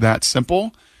quite that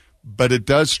simple. But it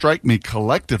does strike me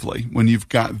collectively when you've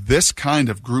got this kind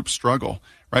of group struggle,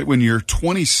 right? When you're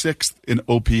 26th in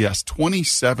OPS,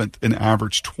 27th in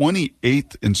average,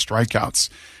 28th in strikeouts,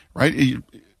 right?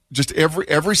 Just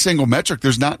every single metric,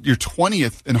 there's not your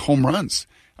 20th in home runs.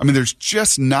 I mean, there's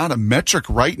just not a metric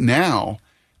right now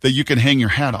that you can hang your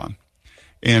hat on.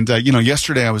 And,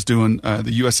 yesterday I was doing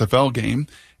the USFL game,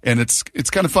 And it's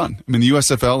kind of fun. I mean, the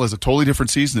USFL is a totally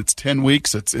different season. It's 10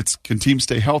 weeks. Can teams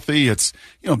stay healthy? It's,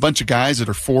 a bunch of guys that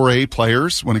are 4A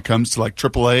players when it comes to like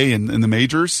AAA and the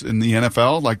majors in the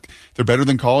NFL. Like, they're better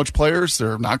than college players.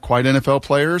 They're not quite NFL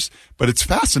players, but it's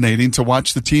fascinating to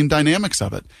watch the team dynamics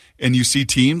of it. And you see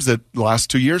teams that the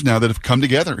last 2 years now that have come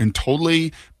together and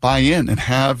totally buy in and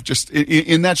have just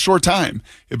in that short time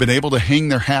have been able to hang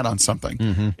their hat on something.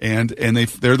 Mm-hmm. And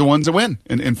they're the ones that win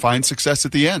and find success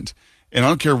at the end. And I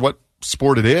don't care what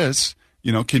sport it is,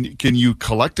 can you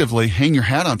collectively hang your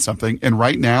hat on something? And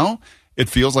right now, it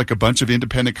feels like a bunch of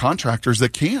independent contractors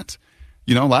that can't.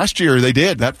 Last year they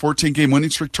did. That 14-game winning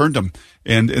streak turned them,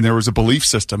 and there was a belief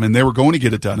system, and they were going to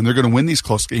get it done, and they're going to win these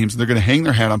close games, and they're going to hang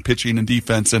their hat on pitching and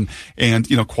defense and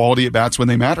quality at bats when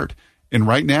they mattered. And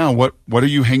right now, what are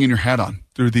you hanging your hat on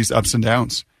through these ups and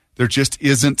downs? There just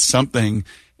isn't something.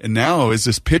 And now, as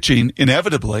this pitching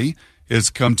inevitably has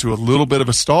come to a little bit of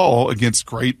a stall against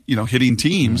great, hitting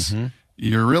teams, mm-hmm.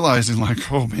 You're realizing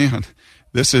like, oh man,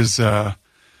 this is not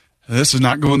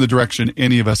going the direction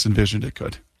any of us envisioned it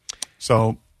could.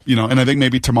 So, and I think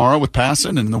maybe tomorrow with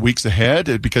Passan and the weeks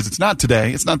ahead, because it's not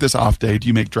today, it's not this off day, do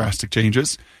you make drastic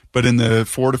changes? But in the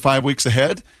 4 to 5 weeks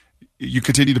ahead, you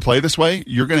continue to play this way,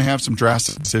 you're going to have some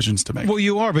drastic decisions to make. Well,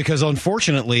 you are, because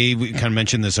unfortunately, we kind of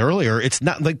mentioned this earlier, it's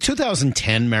not like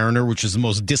 2010 Mariner, which is the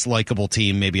most dislikable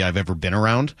team maybe I've ever been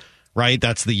around, right?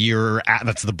 That's the year,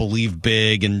 that's the Believe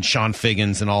Big and Sean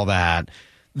Figgins and all that.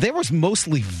 There was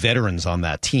mostly veterans on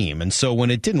that team. And so when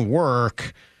it didn't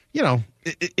work,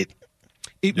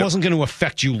 it wasn't going to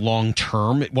affect you long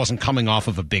term. It wasn't coming off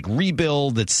of a big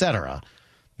rebuild, etc.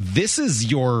 This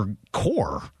is your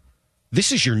core.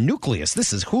 This is your nucleus.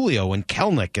 This is Julio and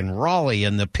Kelnick and Raleigh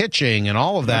and the pitching and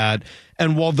all of that.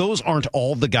 And while those aren't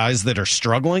all the guys that are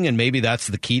struggling, and maybe that's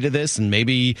the key to this, and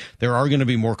maybe there are going to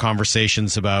be more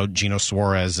conversations about Gino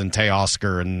Suarez and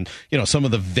Teoscar and, some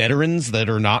of the veterans that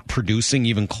are not producing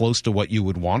even close to what you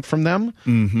would want from them.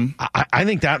 Mm-hmm. I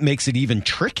think that makes it even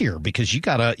trickier, because you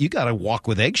gotta walk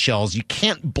with eggshells. You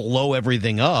can't blow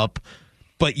everything up,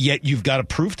 but yet you've got to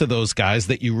prove to those guys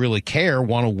that you really care,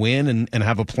 want to win, and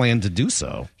have a plan to do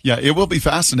so. Yeah, it will be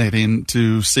fascinating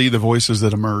to see the voices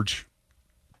that emerge.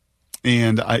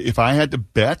 And if I had to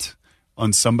bet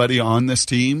on somebody on this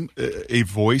team, a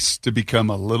voice to become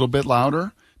a little bit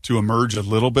louder, to emerge a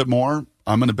little bit more,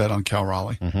 I'm going to bet on Cal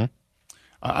Raleigh. Mm-hmm.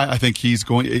 I think he's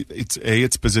going. It's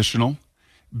positional.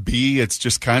 B, it's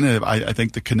just kind of, I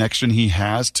think the connection he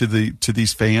has to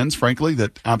these fans, frankly,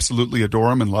 that absolutely adore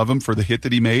him and love him for the hit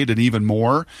that he made, and even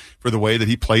more for the way that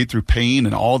he played through pain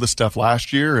and all the stuff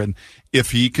last year. And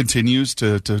if he continues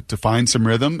to find some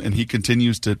rhythm, and he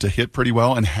continues to hit pretty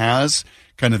well and has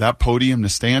kind of that podium to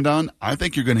stand on, I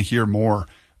think you're going to hear more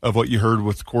of what you heard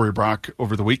with Corey Brock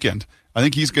over the weekend. I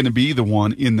think he's going to be the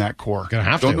one in that core.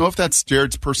 I don't know if that's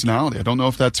Jared's personality. I don't know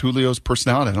if that's Julio's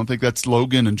personality. I don't think that's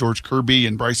Logan and George Kirby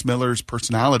and Bryce Miller's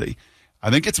personality. I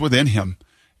think it's within him.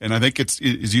 And I think it's,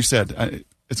 as you said,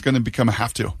 it's going to become a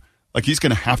have to. Like, he's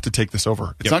going to have to take this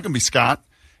over. It's not going to be Scott.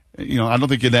 I don't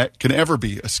think that can ever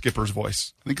be a skipper's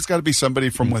voice. I think it's got to be somebody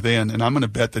from within. And I'm going to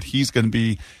bet that he's going to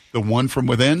be the one from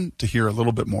within to hear a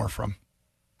little bit more from.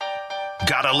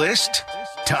 Got a list?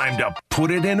 Time to put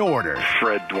it in order.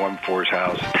 Fred Dwarmfor's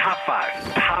house. Top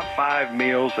five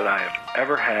meals that I have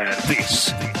ever had.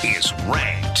 This is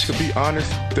Ranked. To be honest,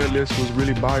 that list was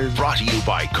really biased. Brought to you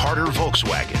by Carter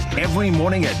Volkswagen. Every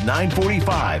morning at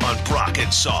 9:45 on Brock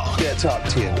and Saul. Yeah, top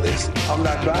 10 list. I'm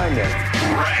not buying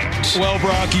that. Ranked. Well,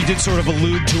 Brock, you did sort of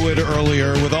allude to it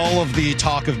earlier. With all of the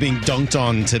talk of being dunked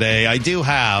on today, I do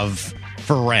have,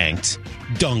 for Ranked,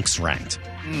 Dunks Ranked.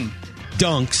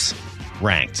 Dunks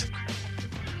Ranked.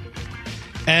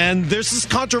 And this is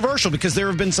controversial because there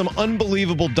have been some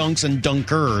unbelievable dunks and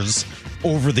dunkers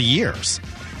over the years.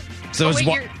 So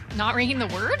you're not ranking the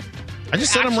word? I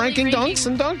just said I'm ranking dunks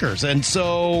and dunkers. And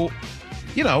so,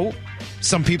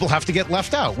 some people have to get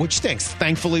left out, which stinks.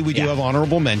 Thankfully, we do have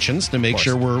honorable mentions to make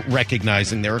sure we're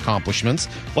recognizing their accomplishments,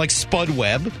 like Spud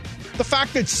Webb. The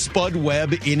fact that Spud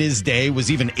Webb in his day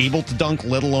was even able to dunk,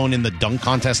 let alone in the dunk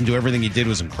contest, and do everything he did,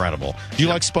 was incredible. Do you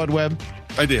like Spud Webb?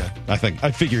 I did. I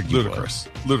figured you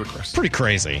Ludicrous. Pretty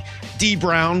crazy. D.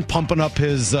 Brown pumping up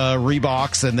his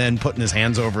Reeboks and then putting his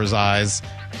hands over his eyes.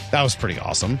 That was pretty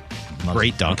awesome. Muggsy.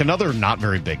 Great dunk. Another not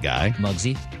very big guy.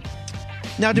 Muggsy.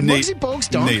 Now, did Muggsy Bogues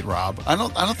dunk? Nate Robb. I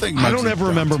don't think Muggsy I don't ever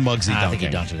remember Muggsy dunking. I think he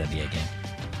dunked at the NBA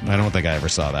game. I don't think I ever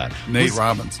saw that. Nate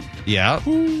Robinson. Yeah.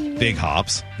 Big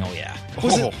hops. Oh, yeah.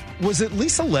 Was it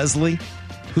Lisa Leslie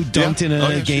who dunked in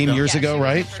a game years ago,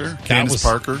 right? Sure. Candace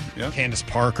Parker. Yeah. Candace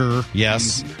Parker,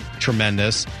 yes. Mm-hmm.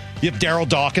 Tremendous. You have Daryl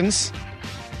Dawkins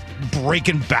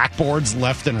breaking backboards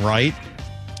left and right.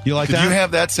 You like Did that? you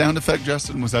have that sound effect,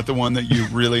 Justin? Was that the one that you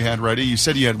really had ready? You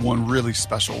said you had one really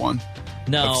special one.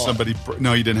 No.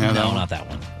 No, you didn't have that one? No, not that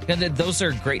one. And those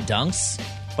are great dunks,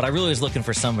 but I really was looking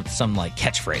for some like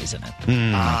catchphrase in it.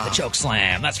 Like the choke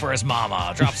slam, that's for his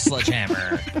mama. Drop a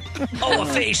sledgehammer. A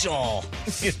facial.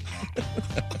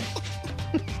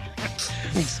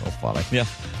 So funny. Yeah.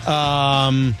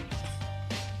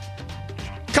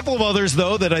 Couple of others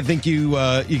though that I think you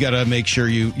got to make sure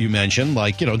you mention,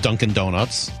 like Dunkin'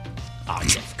 Donuts,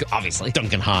 obviously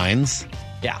Duncan Hines,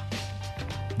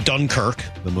 Dunkirk,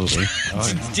 the movie.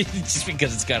 Just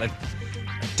because it's got a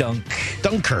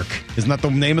Dunkirk, isn't that the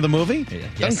name of the movie? Yeah.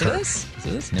 Yes, Dunkirk. It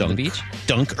is. Name of the beach.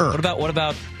 Dunkirk. What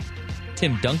about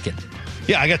Tim Duncan?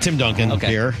 Yeah, I got Tim Duncan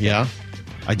here. Yeah,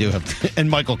 I do have, and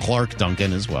Michael Clark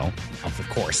Duncan as well. Of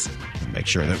course. Make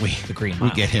sure that we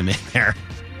get him in there.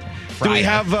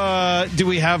 Fryer. Do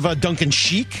we have Duncan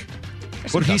Sheik?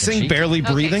 What did he sing? Sheik. Barely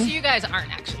breathing. So you guys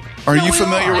aren't actually. Are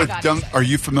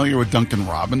you familiar with Duncan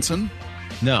Robinson?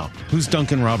 No. Who's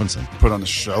Duncan Robinson? Put on a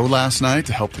show last night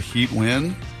to help the Heat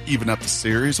win, even up the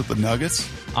series with the Nuggets.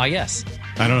 Yes.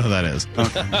 I don't know who that is.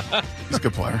 Okay. He's a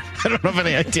good player. I don't have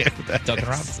any idea who that Duncan is.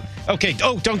 Robinson. Okay.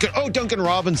 Duncan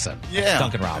Robinson. Yeah.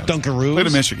 Duncan Robinson. Dunkaroos. Played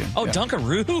in Michigan. Oh, yeah.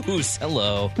 Dunkaroos.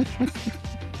 Hello. What are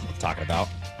you talking about?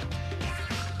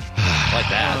 Like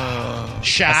that.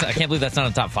 Shaq. I can't believe that's not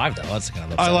in top 5, though. That's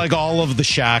kind of I like all of the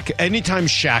Shaq. Anytime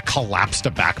Shaq collapsed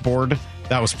a backboard,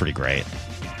 that was pretty great.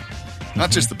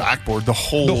 Not just the backboard, the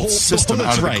whole system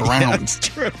out of the ground. Yeah, that's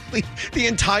true. The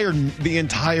entire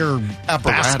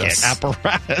apparatus.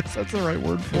 Apparatus. That's the right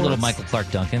word for it. Little Michael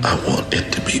Clark Duncan. I want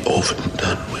it to be over and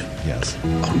done with. Yes.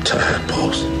 I'm tired,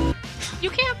 boss. You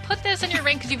can't put this in your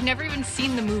ring because you've never even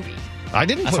seen the movie. I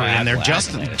didn't put it in there.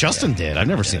 Justin did. I've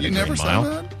never seen The Green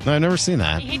Mile. No, I've never seen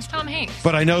that. He hates Tom Hanks.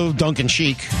 But I know Duncan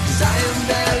Sheik.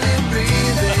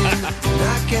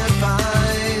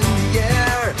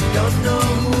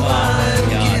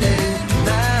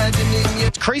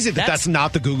 It's crazy that's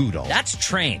not the Goo Goo Dolls. That's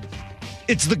Train.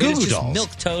 It's the Goo Goo Dolls. Dolls. Milk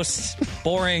toast,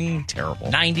 boring, terrible,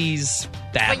 90s,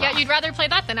 bad. But yet you'd rather play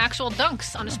that than actual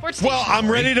dunks on a sports station. Well, I'm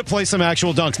ready to play some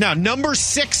actual dunks. Now, number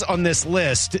 6 on this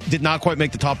list did not quite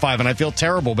make the top 5, and I feel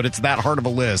terrible, but it's that hard of a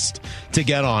list to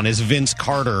get on, is Vince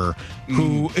Carter,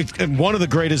 who is one of the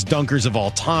greatest dunkers of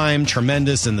all time,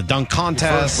 tremendous in the dunk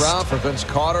contest. First round for Vince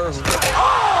Carter.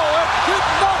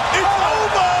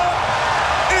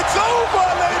 It's over,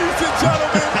 ladies and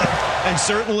gentlemen. And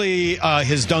certainly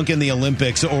his dunk in the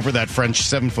Olympics over that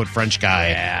 7-foot French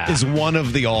guy is one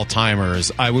of the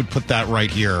all-timers. I would put that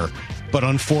right here. But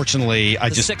unfortunately,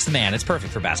 the sixth man. It's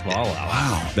perfect for basketball.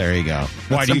 Wow. There you go.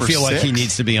 Why do you feel like he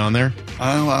needs to be on there?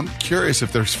 I'm curious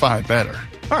if there's 5 better.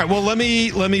 All right, well, let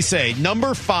me say,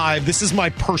 number 5, this is my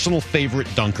personal favorite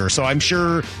dunker, so I'm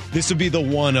sure this would be the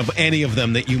one of any of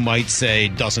them that you might say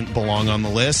doesn't belong on the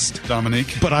list.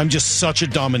 Dominique. But I'm just such a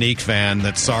Dominique fan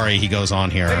that, sorry, he goes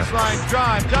on here. Baseline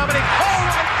drive, Dominique. Oh,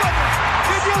 my goodness!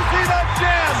 Did you see that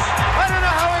jam? I don't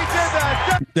know how he did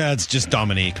that. That's just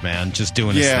Dominique, man, just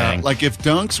doing his thing. Yeah, like if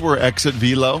dunks were exit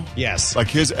velo, yes, like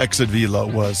his exit velo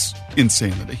was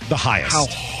insanity. The highest. How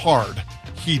hard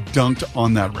he dunked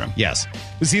on that rim. Yes.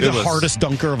 Was he the hardest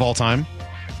dunker of all time?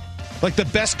 Like the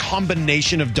best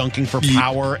combination of dunking for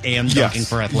power and dunking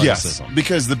for athleticism. Yes,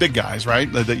 because the big guys,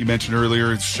 right, that you mentioned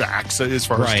earlier, Shaq, so as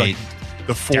far as like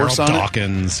the force Daryl on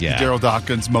Dawkins, Daryl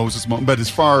Dawkins, Moses Moan. But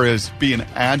as far as being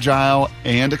agile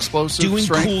and explosive, doing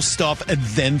cool stuff and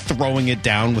then throwing it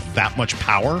down with that much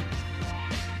power,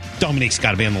 Dominique's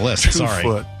got to be on the list. 2 Sorry.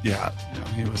 foot. Yeah,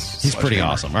 he's pretty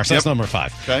awesome. All right, so that's number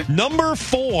 5. Okay. Number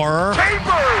 4. Chambers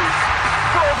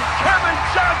from Kevin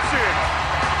Johnson.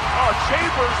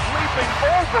 Chambers leaping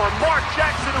over Mark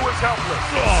Jackson, who was helpless.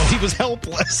 Oh, he was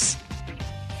helpless.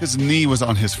 His knee was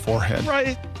on his forehead.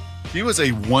 Right. He was a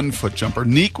 1-foot jumper.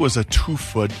 Neek was a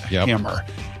 2-foot hammer.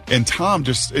 And Tom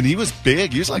and he was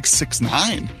big. He was like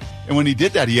 6'9". And when he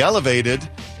did that, he elevated,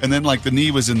 and then like the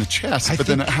knee was in the chest. But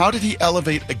then how did he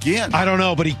elevate again? I don't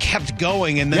know, but he kept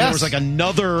going, and then there was like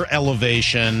another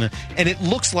elevation, and it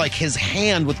looks like his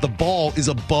hand with the ball is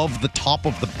above the top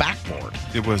of the backboard.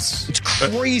 It's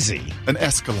crazy. An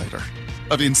escalator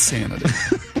of insanity.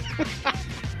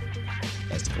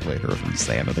 Escalator of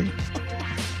insanity.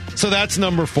 So that's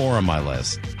number 4 on my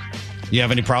list. You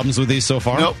have any problems with these so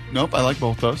far? Nope. I like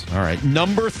both those. All right.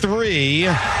 Number 3.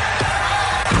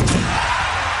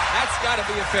 That's got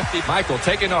to be a 50. Michael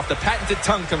taking off. The patented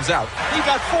tongue comes out. He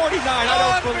got 49.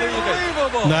 I don't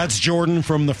believe it. That's Jordan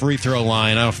from the free throw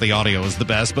line. I don't know if the audio is the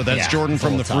best, but that's Jordan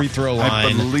from the free throw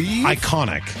line.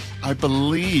 Iconic. I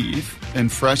believe,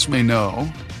 and Fresh may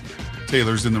know,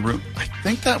 Taylor's in the room. I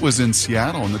think that was in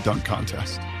Seattle in the dunk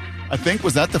contest. I think,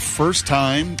 was that the first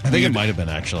time? I think it might have been,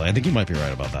 actually. I think you might be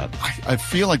right about that. I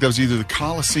feel like that was either the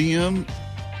Coliseum,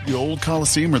 the old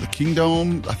Coliseum, or the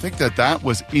Kingdome. I think that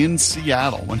was in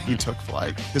Seattle when he took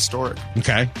flight. Historic.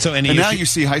 Okay. So and now you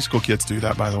see high school kids do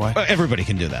that, by the way. Everybody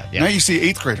can do that. Yeah. Now you see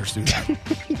 8th graders do that.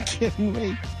 You're kidding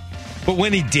me. But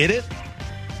when he did it,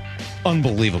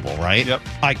 unbelievable, right? Yep.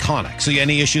 Iconic. So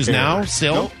any issues now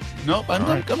still? Nope.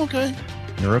 I'm okay.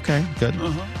 You're okay. Good.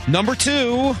 Number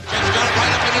 2.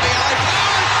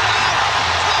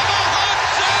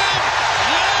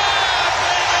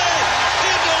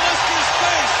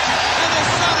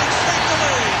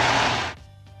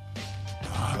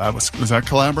 Was that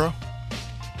Calabro?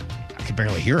 I could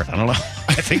barely hear it. I don't know.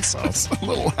 I think so. It's a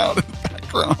little loud in the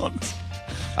background.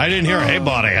 I didn't hear, hey,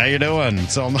 buddy, how you doing?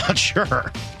 So I'm not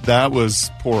sure. That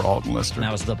was poor Alton Lister.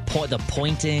 That was the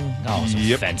pointing. Oh, it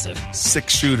was offensive.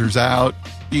 6 shooters out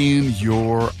in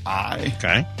your eye.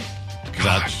 Okay. Does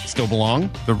that still belong?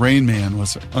 The Rain Man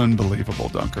was an unbelievable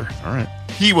dunker. All right.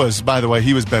 He was, by the way,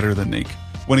 he was better than Neek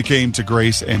when it came to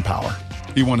grace and power.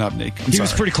 He won up Neek. He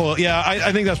was pretty close. Yeah,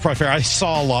 I think that's probably fair. I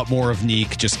saw a lot more of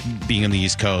Neek just being in the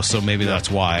East Coast, so maybe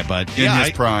that's why. But in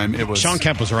his prime, it was Sean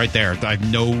Kemp was right there. I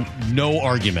have no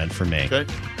argument for me. Okay.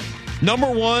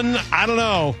 Number 1, I don't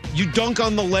know. You dunk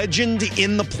on the legend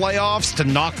in the playoffs to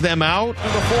knock them out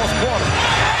in the fourth quarter.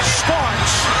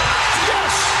 Starks.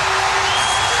 Yes.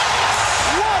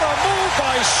 What a move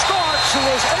by Starks, who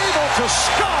was able to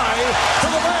sky to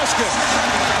the basket.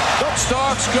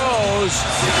 Starks goes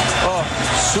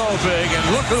so big,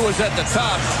 and look who was at the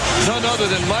top, none other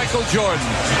than Michael Jordan,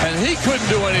 and he couldn't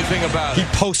do anything about it. He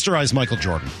posterized Michael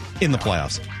Jordan in the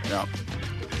playoffs. Yeah.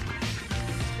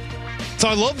 So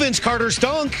I love Vince Carter's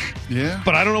dunk,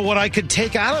 but I don't know what I could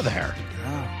take out of there.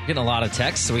 Getting a lot of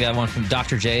texts. So we got one from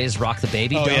Dr. J's Rock the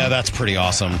Baby dunk. Yeah, that's pretty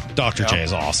awesome. Dr. J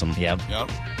is awesome. Yep.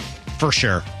 For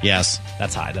sure. Yes.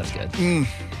 That's high. That's good. You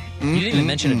didn't even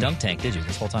mention a dunk tank, did you,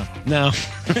 this whole time? No.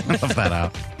 I left that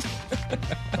out.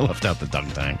 I left out the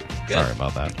dunk tank. Good. Sorry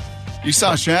about that. You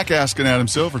saw Shaq asking Adam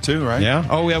Silver, too, right? Yeah?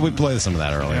 Oh, yeah, we played some of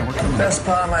that earlier. The best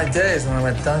part of my day is when I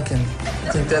went dunking.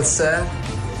 Think that's sad?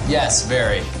 Yes,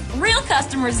 very. Real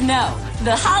customers know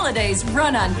the holidays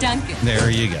run on Dunkin'.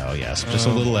 There you go. Yes, just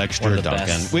a little extra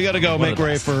Dunkin'. We got to go. Make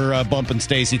way for Bump and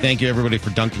Stacy. Thank you, everybody, for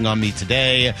dunking on me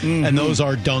today. And those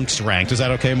are dunks ranked. Is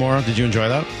that okay, Maura? Did you enjoy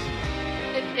that?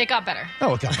 It got better.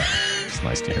 Oh, it got better. It's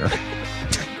nice to hear.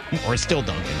 Or still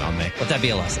dunking on me. Let that be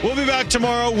a lesson. We'll be back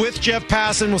tomorrow with Jeff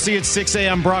Passan. We'll see you at 6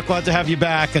 a.m. Brock, glad to have you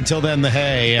back. Until then, the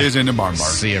hay is in the barn.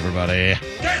 See you, everybody.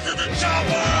 Get to the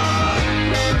chopper!